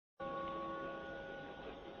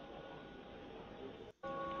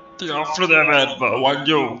Ti offro da verba,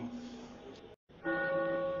 voglio.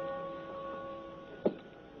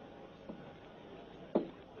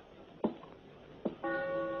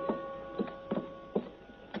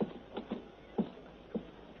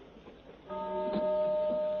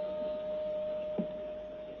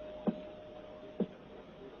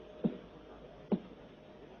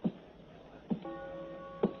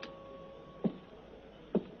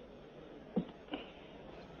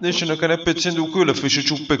 Dicono che ne pezzendo quello fece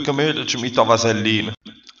giù per camera ci metta vasellina.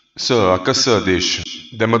 So, a che so dici?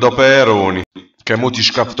 Demmo dopo Eroni, che mo ti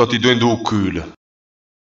scappati due in due culo.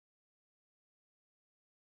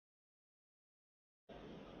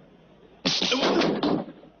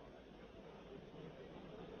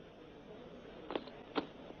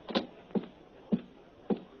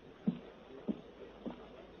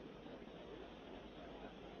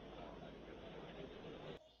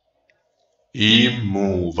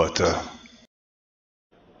 Immuvate.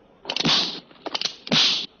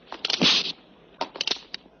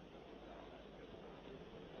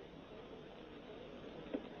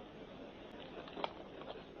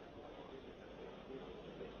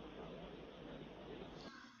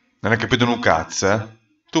 Non hai capito un cazzo, eh?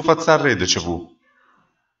 Tu fazzi a rete, c'è vu.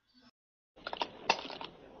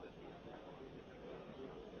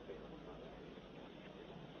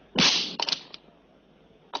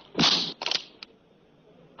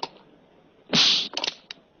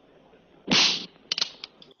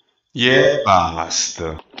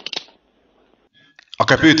 Basta. Ho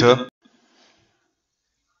capito?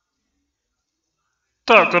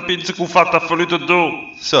 Te capisci che ho fatto affalito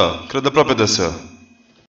tu? So, credo proprio da so.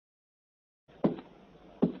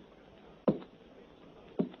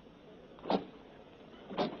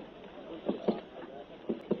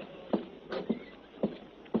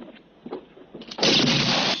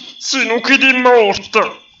 Sì, non chiedi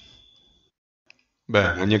morto.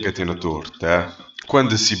 Beh, non è che ti hanno torta, eh?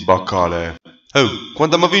 Quando si baccale? Oh,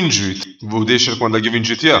 quando mi vinci? Vuoi dire quando hai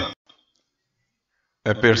vinto io?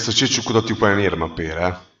 E per se c'è ciò che ti puoi venire, ma per,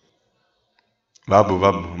 eh?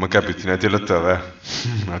 Vabbè, ma capiti, ne ti la te,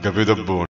 eh? Ha capito buono.